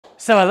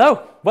So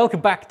hello, welcome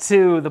back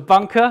to the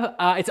bunker.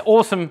 It's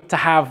awesome to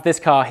have this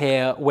car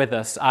here with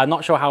us. I'm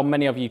not sure how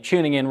many of you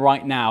tuning in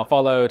right now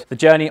followed the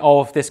journey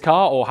of this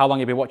car or how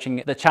long you've been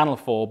watching the channel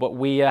for, but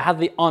we had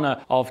the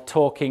honor of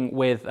talking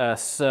with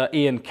Sir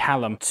Ian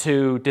Callum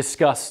to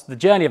discuss the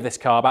journey of this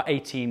car about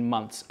 18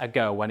 months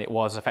ago when it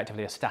was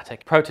effectively a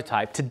static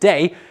prototype.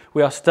 Today,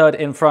 we are stood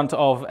in front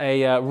of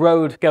a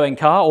road-going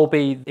car,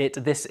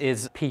 albeit this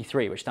is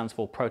P3, which stands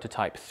for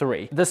Prototype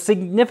 3. The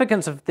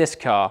significance of this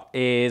car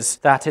is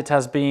that it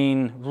has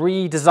been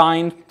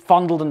redesigned,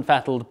 fondled and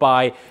fettled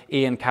by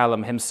Ian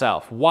Callum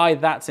himself. Why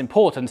that's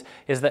important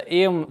is that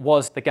Ian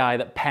was the guy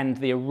that penned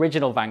the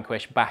original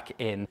Vanquish back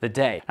in the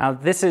day. Now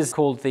this is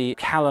called the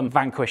Callum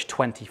Vanquish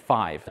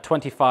 25.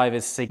 25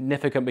 is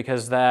significant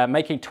because they're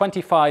making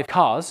 25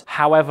 cars.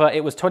 However,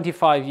 it was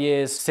 25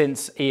 years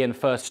since Ian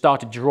first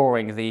started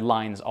drawing the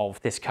lines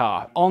of this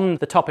car. On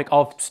the topic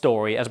of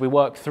story, as we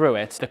work through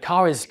it, the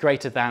car is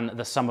greater than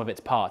the sum of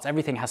its parts.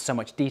 Everything has so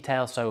much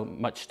detail, so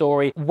much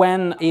story.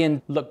 When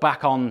Ian looked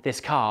back on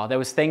this car, there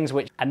was things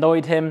which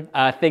annoyed him,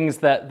 things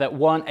that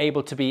weren't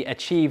able to be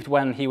achieved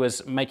when he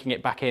was making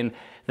it back in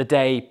the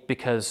day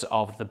because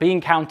of the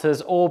bean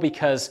counters or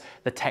because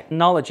the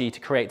technology to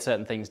create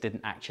certain things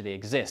didn't actually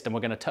exist. And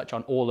we're going to touch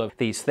on all of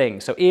these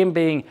things. So Ian,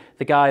 being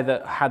the guy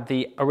that had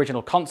the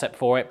original concept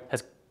for it,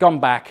 has gone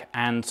back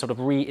and sort of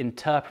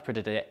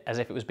reinterpreted it as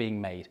if it was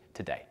being made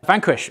today.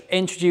 Vanquish,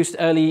 introduced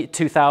early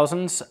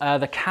 2000s.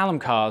 The Callum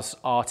cars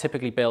are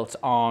typically built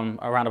on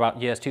around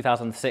about years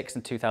 2006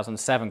 and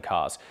 2007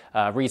 cars.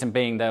 Reason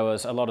being there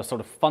was a lot of sort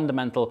of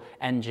fundamental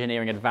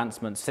engineering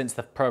advancements since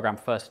the program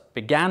first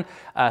began.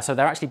 So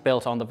they're actually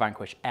built on the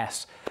Vanquish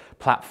S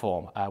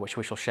platform, which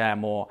we shall share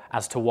more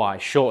as to why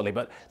shortly.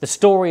 But the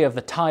story of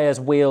the tires,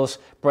 wheels,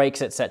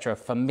 brakes, etc.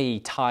 for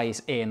me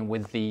ties in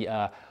with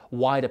the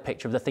wider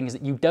picture of the things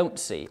that you don't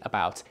see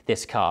about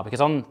this car,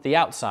 because on the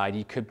outside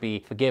you could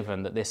be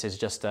forgiven that this is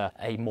just a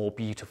more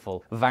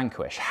beautiful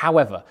Vanquish.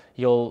 However,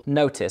 you'll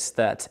notice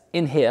that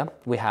in here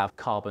we have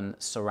carbon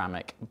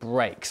ceramic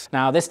brakes.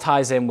 Now this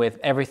ties in with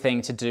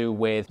everything to do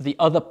with the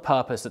other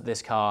purpose that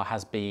this car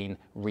has been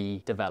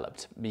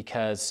redeveloped,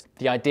 because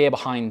the idea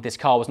behind this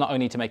car was not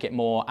only to make it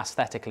more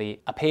aesthetically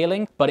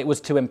appealing, but it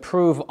was to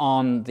improve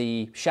on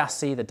the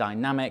chassis, the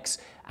dynamics,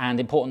 and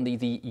importantly,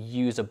 the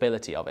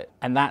usability of it.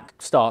 And that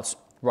starts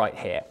right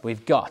here.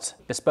 We've got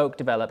bespoke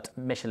developed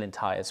Michelin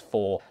tires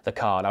for the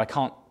car. Now, I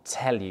can't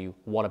tell you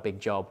what a big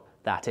job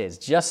that is.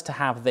 Just to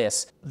have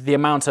this, the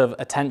amount of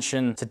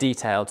attention to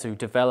detail to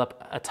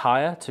develop a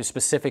tire to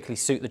specifically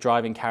suit the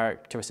driving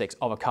characteristics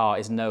of a car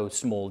is no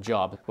small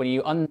job. When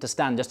you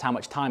understand just how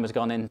much time has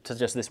gone into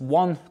just this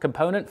one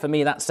component, for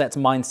me that sets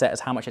mindset as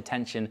how much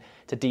attention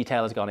to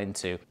detail has gone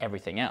into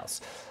everything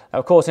else.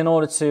 Of course, in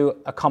order to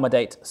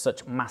accommodate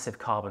such massive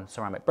carbon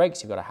ceramic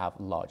brakes, you've got to have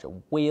larger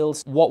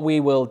wheels. What we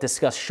will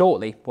discuss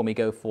shortly when we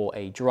go for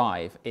a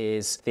drive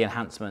is the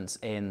enhancements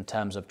in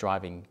terms of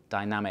driving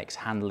dynamics,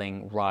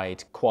 handling,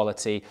 ride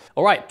quality.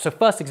 All right, so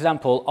first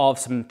example of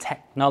some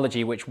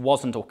technology which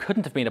wasn't or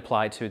couldn't have been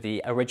applied to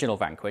the original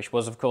Vanquish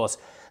was, of course,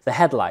 the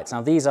headlights.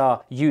 Now, these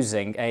are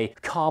using a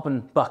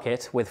carbon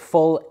bucket with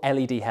full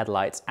LED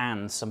headlights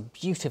and some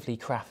beautifully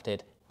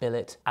crafted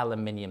billet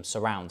aluminium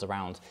surrounds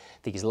around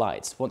these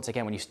lights. Once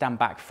again, when you stand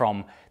back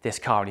from this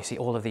car and you see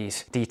all of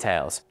these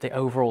details, the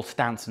overall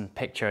stance and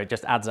picture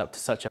just adds up to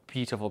such a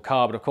beautiful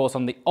car. But of course,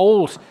 on the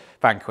old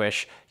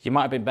Vanquish, you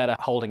might have been better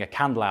holding a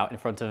candle out in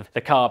front of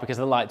the car because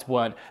the lights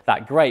weren't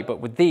that great. But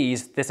with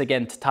these, this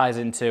again ties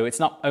into, it's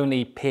not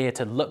only here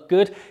to look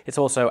good, it's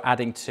also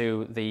adding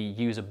to the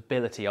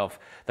usability of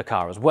the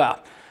car as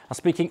well. Now,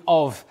 speaking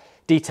of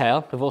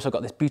detail, we've also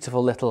got this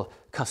beautiful little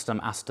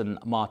custom Aston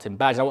Martin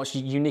badge. Now, what's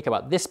unique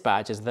about this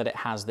badge is that it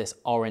has this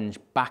orange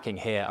backing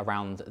here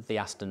around the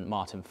Aston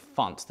Martin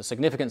font. The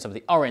significance of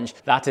the orange,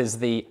 that is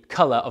the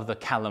color of the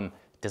Callum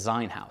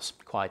design house.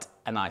 Quite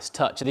a nice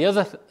touch. The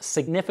other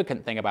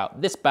significant thing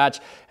about this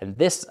badge and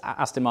this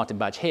Aston Martin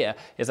badge here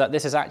is that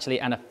this is actually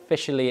an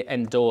officially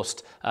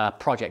endorsed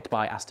project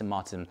by Aston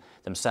Martin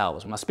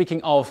themselves. Now,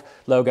 speaking of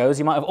logos,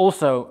 you might have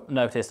also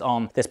noticed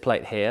on this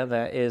plate here,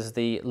 there is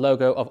the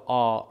logo of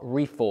our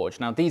Reforge.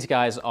 Now, these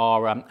guys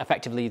are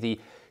effectively the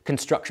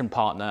construction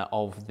partner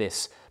of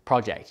this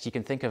project. You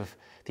can think of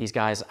these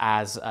guys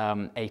as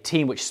a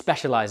team which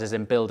specializes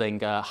in building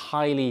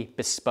highly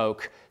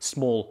bespoke,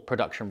 small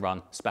production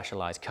run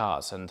specialized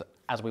cars. And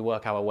as we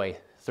work our way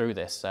through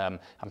this, I'm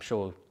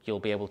sure you'll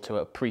be able to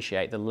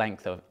appreciate the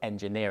length of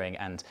engineering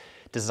and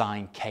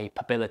design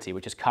capability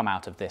which has come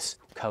out of this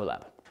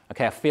collab.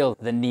 Okay, I feel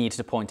the need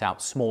to point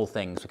out small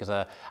things because,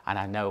 and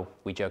I know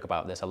we joke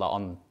about this a lot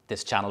on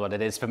this channel, but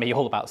it is for me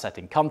all about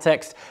setting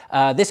context.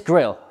 This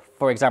grille,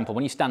 for example,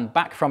 when you stand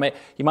back from it,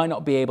 you might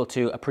not be able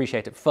to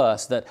appreciate at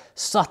first that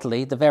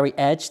subtly the very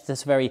edge,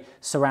 this very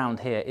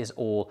surround here is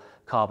all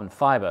carbon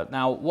fiber.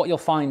 Now, what you'll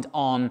find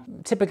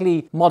on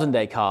typically modern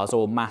day cars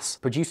or mass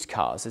produced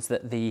cars is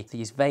that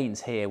these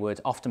veins here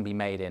would often be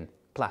made in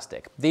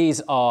plastic.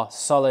 These are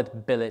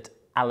solid billet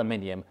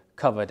aluminium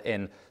covered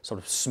in sort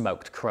of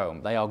smoked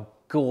chrome. They are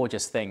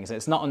gorgeous things.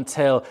 It's not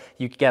until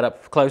you get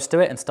up close to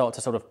it and start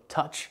to sort of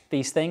touch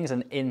these things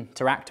and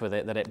interact with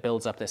it that it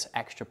builds up this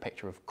extra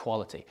picture of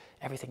quality.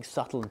 Everything's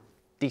subtle,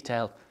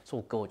 detailed, it's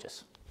all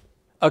gorgeous.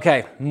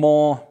 Okay,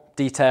 more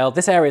detail.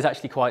 This area is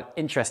actually quite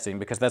interesting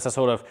because there's a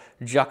sort of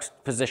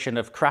juxtaposition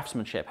of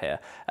craftsmanship here.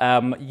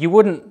 You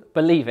wouldn't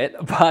believe it,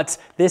 but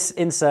this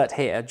insert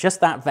here,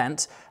 just that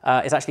vent,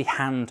 is actually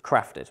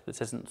handcrafted.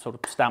 This isn't sort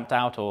of stamped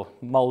out or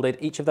molded.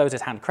 Each of those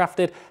is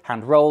handcrafted,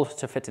 hand rolled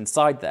to fit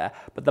inside there.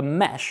 But the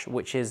mesh,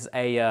 which is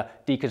a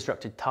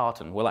deconstructed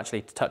tartan, we'll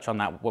actually touch on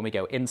that when we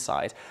go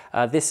inside.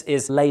 This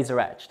is laser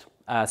etched.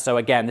 So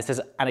again, this is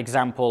an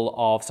example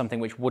of something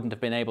which wouldn't have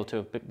been able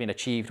to have been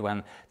achieved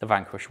when the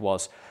Vanquish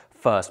was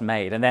first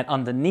made. And then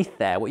underneath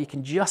there, what you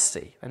can just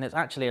see, and it's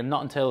actually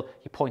not until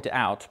you point it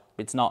out,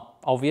 it's not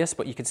obvious,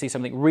 but you can see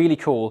something really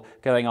cool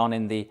going on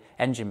in the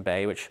engine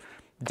bay, which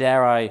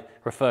dare I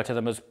refer to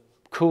them as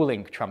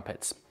cooling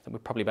trumpets.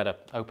 We'd probably better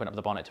open up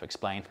the bonnet to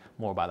explain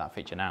more about that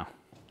feature now.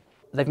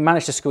 They've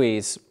managed to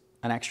squeeze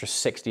an extra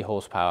 60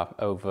 horsepower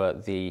over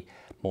the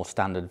more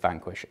standard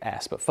Vanquish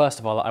S. But first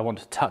of all, I want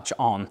to touch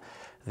on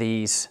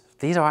these.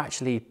 These are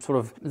actually sort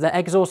of the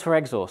exhaust for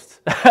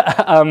exhaust.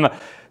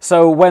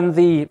 So when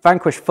the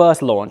Vanquish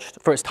first launched,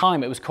 for its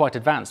time it was quite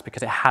advanced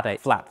because it had a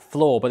flat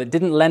floor, but it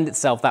didn't lend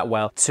itself that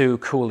well to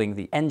cooling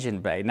the engine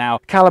bay. Now,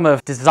 Callum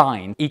have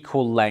designed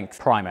equal length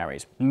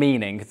primaries,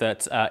 meaning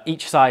that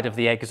each side of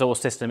the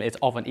exhaust system is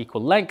of an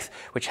equal length,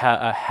 which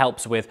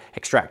helps with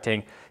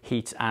extracting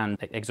heat and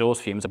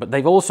exhaust fumes. But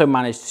they've also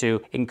managed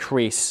to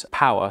increase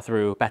power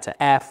through better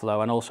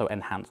airflow and also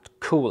enhanced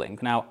cooling.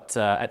 Now,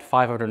 at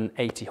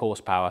 580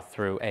 horsepower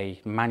through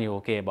a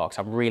manual gearbox,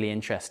 I'm really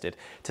interested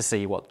to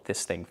see what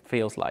this thing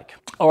feels like.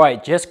 All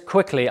right, just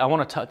quickly, I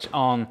want to touch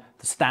on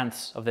the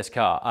stance of this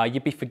car.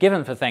 You'd be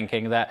forgiven for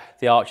thinking that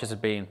the arches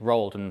had been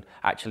rolled and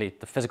actually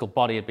the physical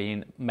body had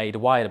been made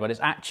wider, but it's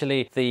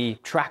actually the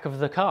track of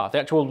the car. The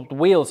actual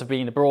wheels have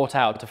been brought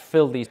out to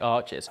fill these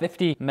arches.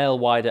 50 mil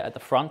wider at the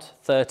front,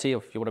 30, or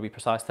if you want to be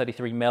precise,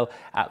 33 mil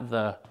at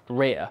the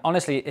rear.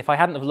 Honestly, if I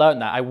hadn't have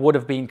learned that, I would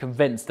have been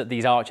convinced that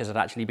these arches had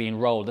actually been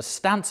rolled. The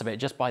stance of it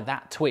just by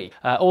that tweak.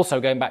 Also,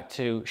 going back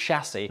to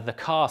chassis, the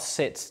car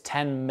sits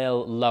 10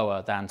 mil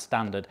lower than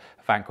standard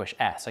Vanquish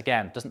S.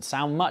 Again, doesn't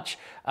sound much,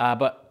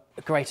 but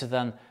greater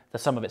than the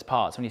sum of its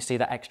parts. When you see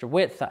that extra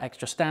width, that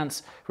extra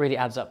stance, really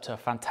adds up to a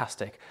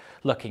fantastic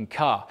looking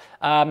car.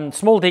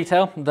 Small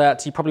detail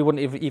that you probably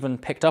wouldn't have even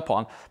picked up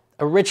on.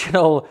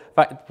 Original,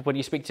 when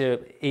you speak to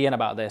Ian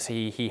about this,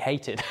 he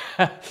hated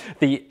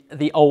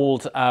the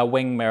old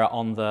wing mirror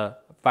on the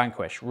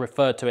Vanquish,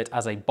 referred to it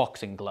as a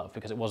boxing glove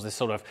because it was this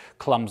sort of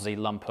clumsy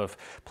lump of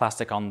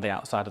plastic on the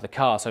outside of the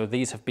car. So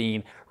these have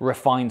been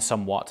refined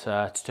somewhat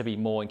to be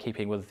more in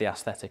keeping with the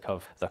aesthetic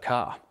of the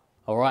car.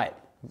 All right,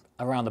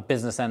 around the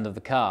business end of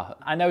the car.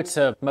 I know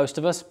to most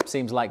of us,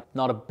 seems like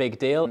not a big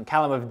deal.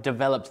 Callum have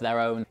developed their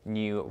own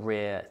new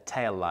rear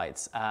tail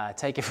lights.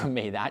 Take it from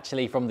me,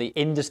 actually from the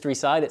industry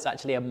side, it's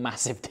actually a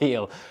massive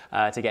deal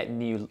to get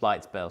new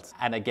lights built.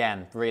 And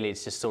again, really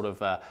it's just sort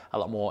of a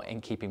lot more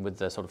in keeping with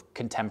the sort of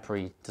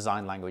contemporary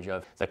design language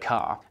of the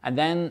car. And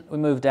then we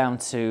move down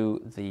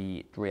to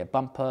the rear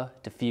bumper,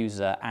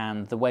 diffuser,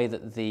 and the way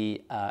that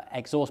the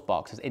exhaust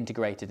box is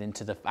integrated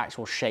into the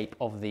actual shape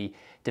of the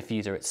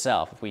diffuser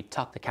itself. If we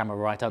tuck the camera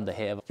right under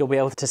here, you'll be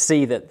able to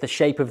see that the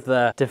shape of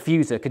the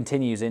diffuser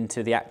continues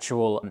into the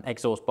actual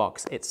exhaust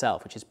box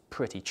itself, which is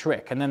pretty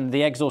trick. And then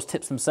the exhaust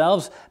tips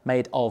themselves,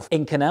 made of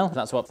Inconel.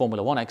 That's what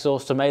Formula One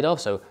exhausts are made of,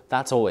 so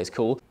that's always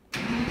cool.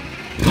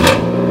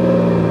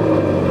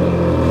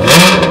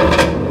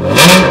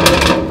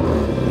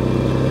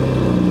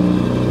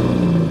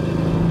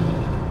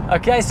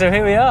 Okay, so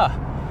here we are.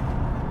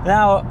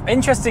 Now,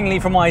 interestingly,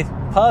 from my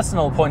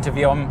personal point of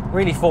view, I'm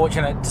really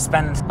fortunate to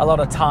spend a lot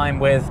of time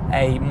with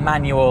a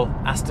manual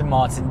Aston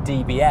Martin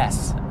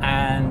DBS.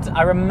 And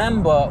I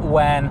remember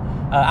when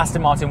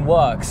Aston Martin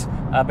Works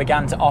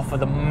began to offer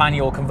the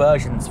manual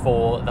conversions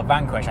for the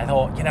Vanquish. I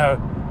thought, you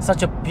know,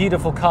 such a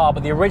beautiful car,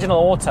 but the original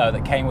auto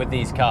that came with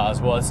these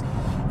cars was,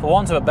 for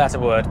want of a better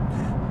word,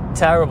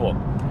 terrible.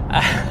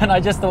 And I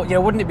just thought, you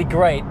know, wouldn't it be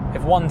great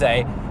if one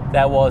day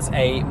there was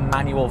a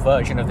manual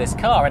version of this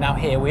car? And now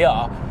here we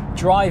are,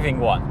 driving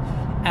one.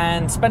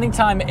 And spending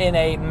time in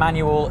a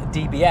manual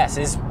DBS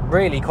is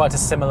really quite a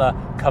similar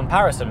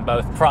comparison,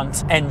 both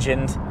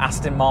front-engined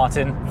Aston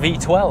Martin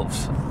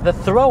V12s. The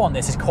throw on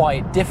this is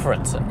quite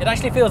different. It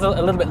actually feels a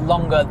little bit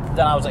longer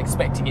than I was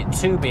expecting it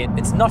to be.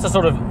 It's not a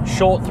sort of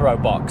short throw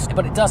box,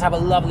 but it does have a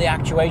lovely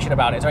actuation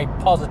about it. It's very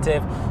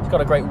positive, it's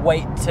got a great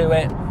weight to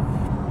it.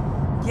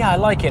 Yeah, I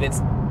like it.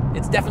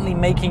 It's definitely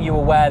making you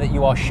aware that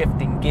you are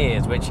shifting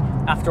gears, which,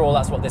 after all,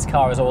 that's what this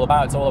car is all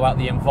about. It's all about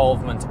the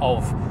involvement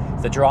of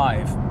the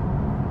drive.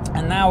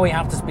 And now we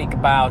have to speak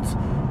about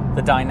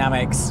the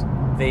dynamics,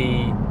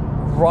 the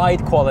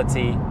ride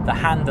quality, the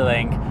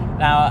handling.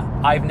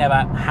 Now, I've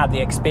never had the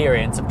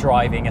experience of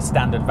driving a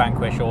standard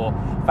Vanquish or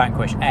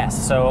Vanquish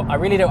S, so I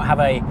really don't have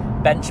a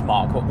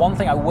benchmark. But one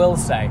thing I will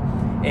say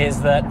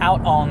is that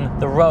out on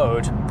the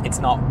road, it's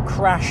not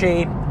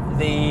crashy.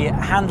 the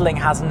handling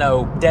has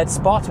no dead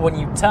spot. When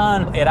you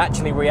turn, it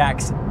actually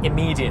reacts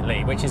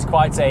immediately, which is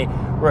quite a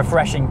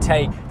refreshing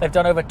take. They've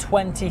done over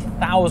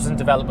 20,000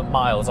 development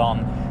miles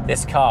on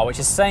this car, which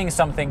is saying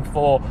something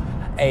for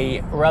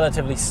a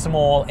relatively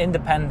small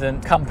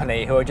independent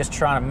company who are just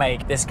trying to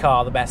make this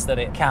car the best that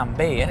it can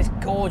be. And it's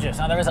gorgeous.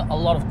 Now, there is a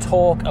lot of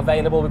torque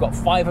available. We've got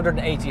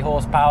 580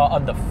 horsepower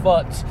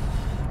underfoot.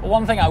 But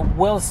one thing I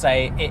will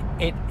say,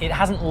 it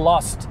hasn't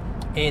lost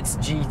its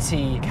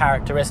GT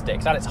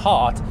characteristics. At its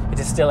heart, it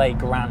is still a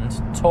Grand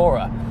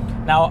Tourer.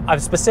 Now,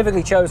 I've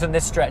specifically chosen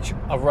this stretch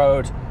of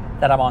road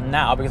that I'm on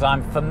now because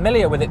I'm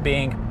familiar with it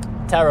being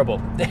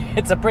terrible.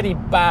 It's a pretty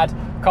bad,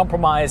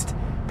 compromised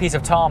piece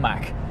of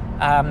tarmac.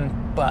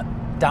 But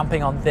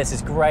damping on this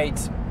is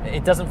great.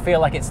 It doesn't feel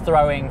like it's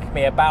throwing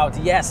me about.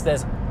 Yes,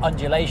 there's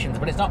undulations,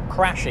 but it's not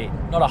crashy,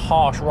 not a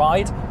harsh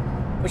ride,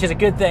 which is a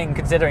good thing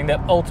considering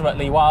that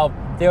ultimately, while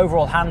the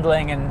overall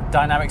handling and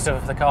dynamics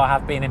of the car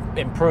have been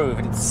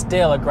improved, it's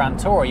still a Grand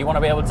Tourer. You want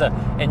to be able to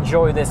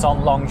enjoy this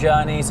on long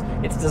journeys.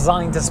 It's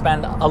designed to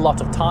spend a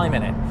lot of time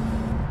in it.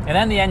 And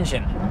then the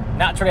engine,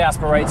 naturally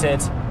aspirated,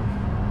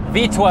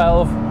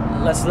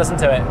 V12, let's listen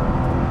to it.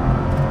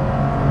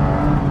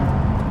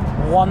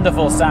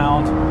 Wonderful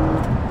sound.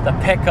 The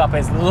pickup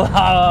is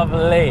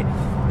lovely.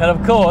 And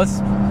of course,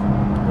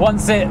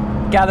 once it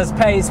gathers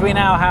pace, we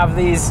now have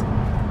these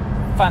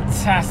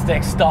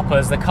fantastic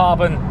stoppers, the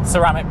carbon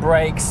ceramic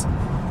brakes.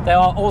 They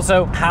are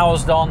also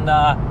housed on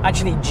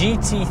actually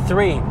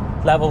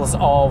GT3 levels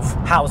of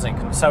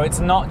housing. So it's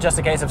not just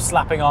a case of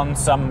slapping on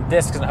some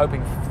discs and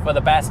hoping for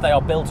the best. They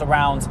are built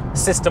around a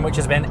system which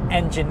has been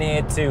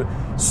engineered to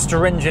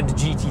stringent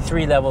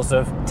GT3 levels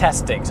of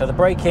testing. So the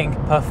braking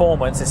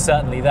performance is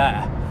certainly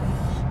there.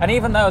 And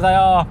even though they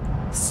are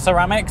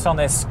ceramics on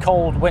this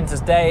cold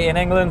winter's day in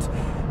England,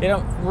 you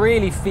don't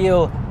really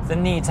feel the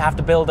need to have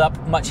to build up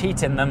much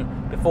heat in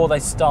them before they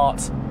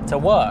start to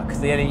work.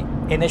 The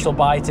initial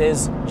bite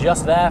is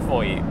just there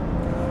for you.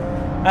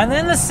 And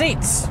then the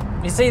seats.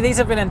 You see, these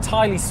have been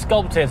entirely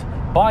sculpted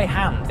by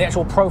hand, the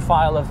actual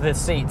profile of the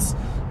seats,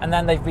 and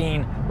then they've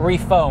been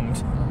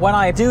refoamed. When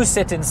I do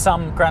sit in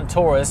some Grand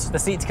Tourers, the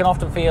seats can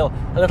often feel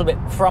a little bit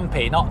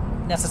frumpy, not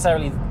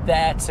necessarily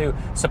there to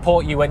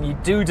support you when you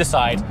do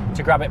decide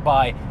to grab it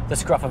by the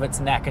scruff of its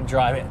neck and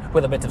drive it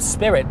with a bit of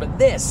spirit. But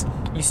this,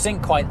 you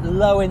sink quite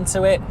low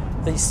into it.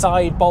 The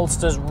side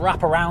bolsters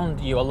wrap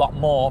around you a lot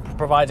more,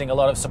 providing a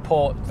lot of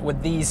support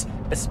with these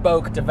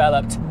bespoke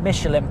developed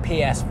Michelin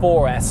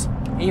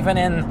PS4S. Even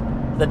in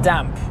the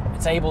damp,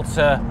 it's able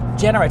to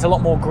generate a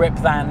lot more grip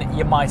than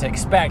you might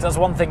expect. That's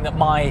one thing that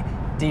my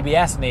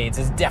DBS needs,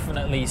 is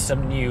definitely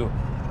some new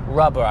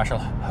rubber. I shall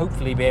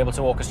hopefully be able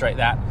to orchestrate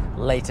that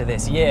later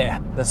this year.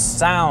 The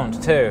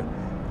sound too.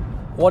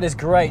 What is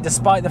great,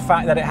 despite the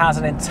fact that it has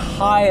an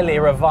entirely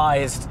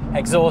revised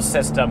exhaust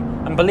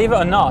system, and believe it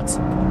or not,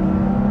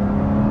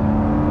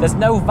 there's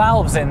no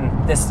valves in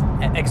this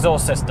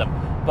exhaust system,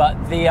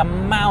 but the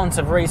amount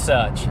of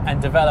research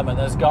and development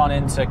that has gone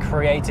into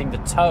creating the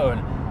tone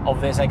of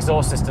this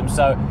exhaust system.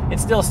 So it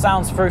still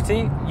sounds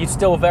fruity, you're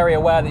still very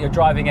aware that you're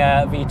driving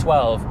a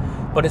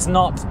V12, but it's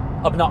not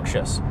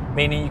obnoxious,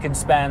 meaning you can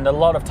spend a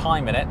lot of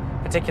time in it,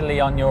 particularly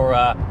on your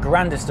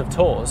grandest of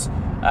tours,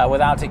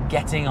 without it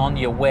getting on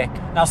your wick.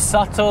 Now,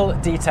 subtle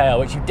detail,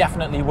 which you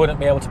definitely wouldn't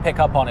be able to pick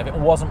up on if it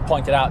wasn't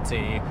pointed out to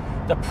you,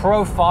 the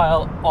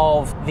profile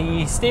of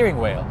the steering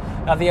wheel.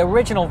 Now, the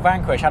original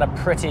Vanquish had a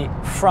pretty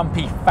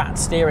frumpy, fat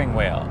steering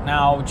wheel.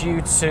 Now,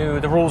 due to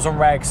the rules and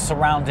regs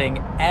surrounding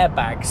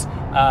airbags,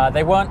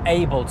 they weren't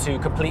able to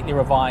completely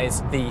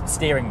revise the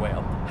steering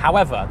wheel.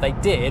 However, they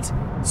did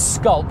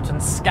sculpt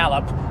and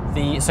scallop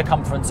the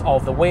circumference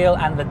of the wheel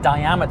and the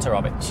diameter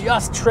of it,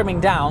 just trimming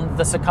down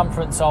the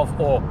circumference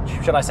of, or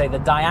should I say the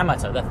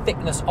diameter, the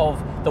thickness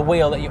of the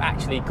wheel that you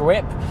actually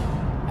grip.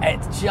 It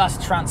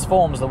just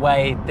transforms the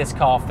way this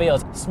car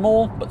feels.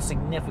 Small but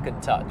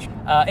significant touch.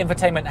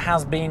 Infotainment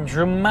has been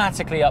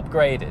dramatically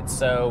upgraded.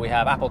 So we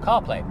have Apple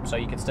CarPlay, so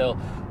you can still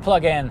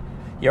plug in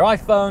your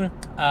iPhone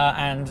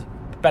and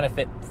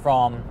benefit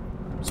from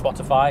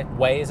Spotify,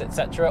 Waze,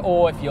 etc.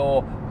 Or if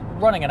you're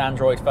running an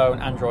Android phone,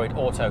 Android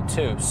Auto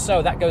too.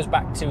 So that goes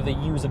back to the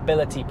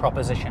usability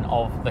proposition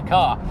of the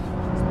car.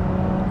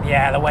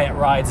 Yeah, the way it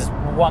rides is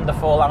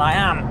wonderful, and I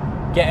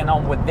am getting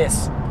on with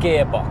this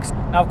gearbox.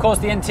 Now, of course,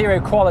 the interior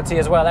quality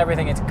as well,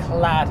 everything is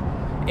clad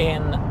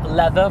in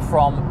leather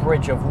from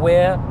Bridge of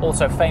Weir,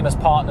 also famous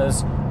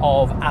partners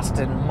of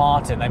Aston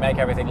Martin. They make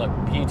everything look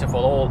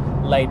beautiful, all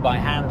laid by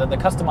hand. And the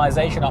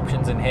customization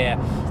options in here,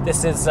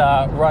 this is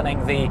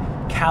running the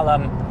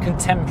Callum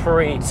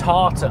Contemporary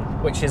Tartan,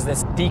 which is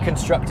this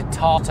deconstructed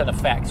tartan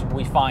effect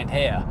we find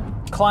here.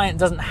 Client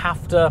doesn't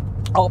have to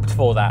opt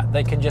for that.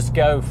 They can just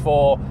go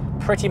for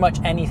pretty much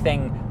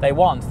anything they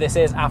want. This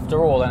is,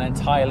 after all, an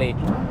entirely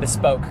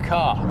bespoke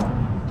car.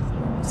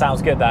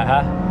 Sounds good, that,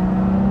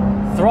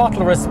 huh?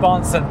 Throttle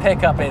response and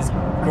pickup is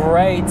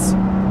great.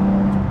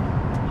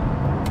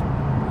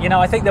 You know,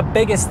 I think the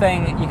biggest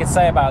thing you could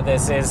say about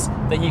this is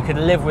that you could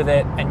live with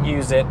it and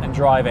use it and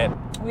drive it.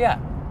 Well, yeah,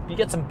 you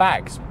get some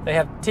bags. They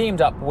have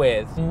teamed up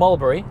with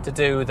Mulberry to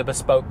do the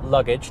bespoke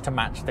luggage to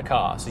match the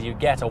car. So you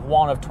get a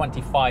 1 of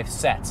 25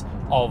 set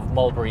of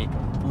Mulberry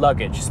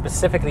luggage,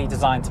 specifically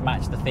designed to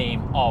match the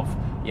theme of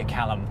your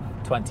Callum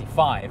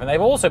 25. And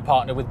they've also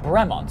partnered with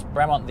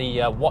Bremont,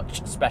 the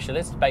watch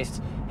specialist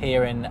based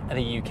here in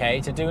the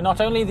UK, to do not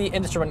only the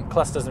instrument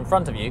clusters in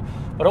front of you,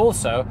 but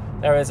also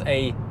there is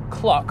a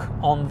clock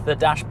on the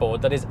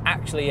dashboard that is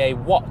actually a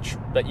watch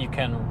that you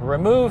can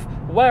remove,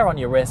 wear on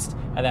your wrist,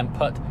 and then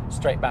put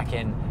straight back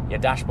in your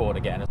dashboard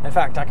again. In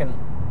fact, I can...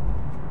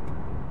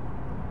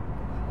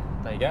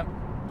 There you go.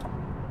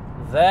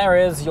 There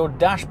is your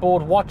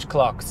dashboard watch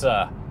clock,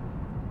 sir.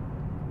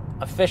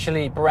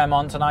 Officially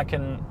Bremont, and I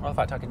can... Well, in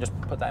fact, I can just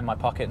put that in my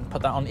pocket and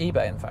put that on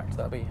eBay, in fact.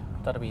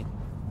 That'll be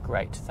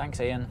great.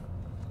 Thanks, Ian.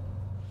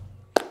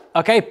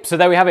 Okay, so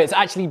there we have it. It's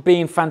actually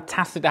been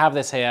fantastic to have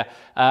this here.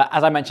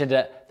 As I mentioned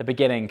at the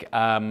beginning,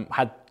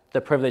 had the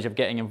privilege of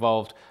getting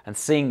involved and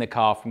seeing the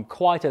car from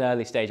quite an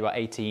early stage, about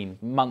 18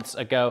 months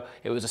ago.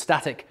 It was a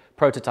static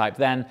prototype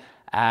then,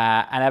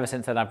 and ever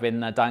since then I've been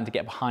dying to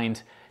get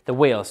behind the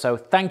wheel. So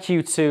thank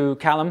you to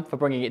Callum for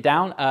bringing it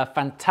down. A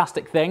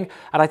fantastic thing.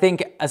 And I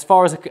think as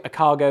far as a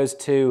car goes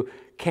to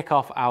kick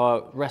off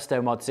our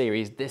Restomod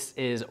series, this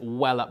is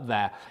well up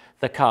there.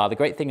 The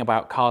great thing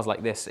about cars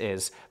like this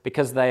is,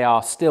 because they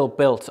are still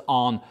built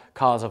on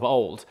cars of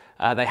old,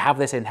 they have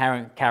this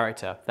inherent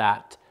character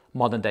that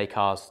modern day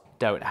cars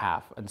don't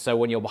have. And so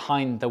when you're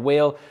behind the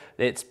wheel,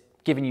 it's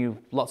giving you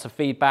lots of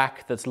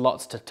feedback, there's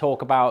lots to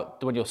talk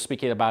about when you're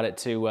speaking about it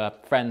to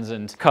friends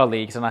and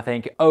colleagues. And I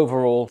think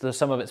overall, the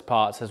sum of its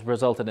parts has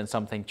resulted in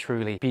something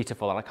truly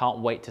beautiful. And I can't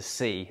wait to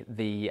see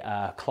the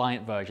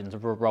client versions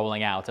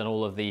rolling out and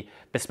all of the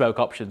bespoke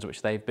options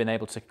which they've been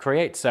able to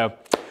create. So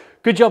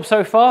good job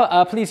so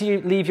far. Please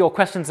leave your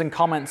questions and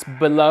comments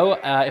below.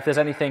 If there's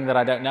anything that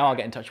I don't know, I'll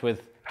get in touch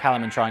with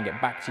Callum and try and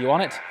get back to you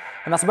on it.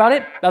 And that's about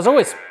it. As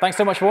always, thanks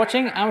so much for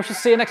watching, and we shall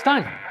see you next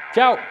time.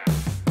 Ciao.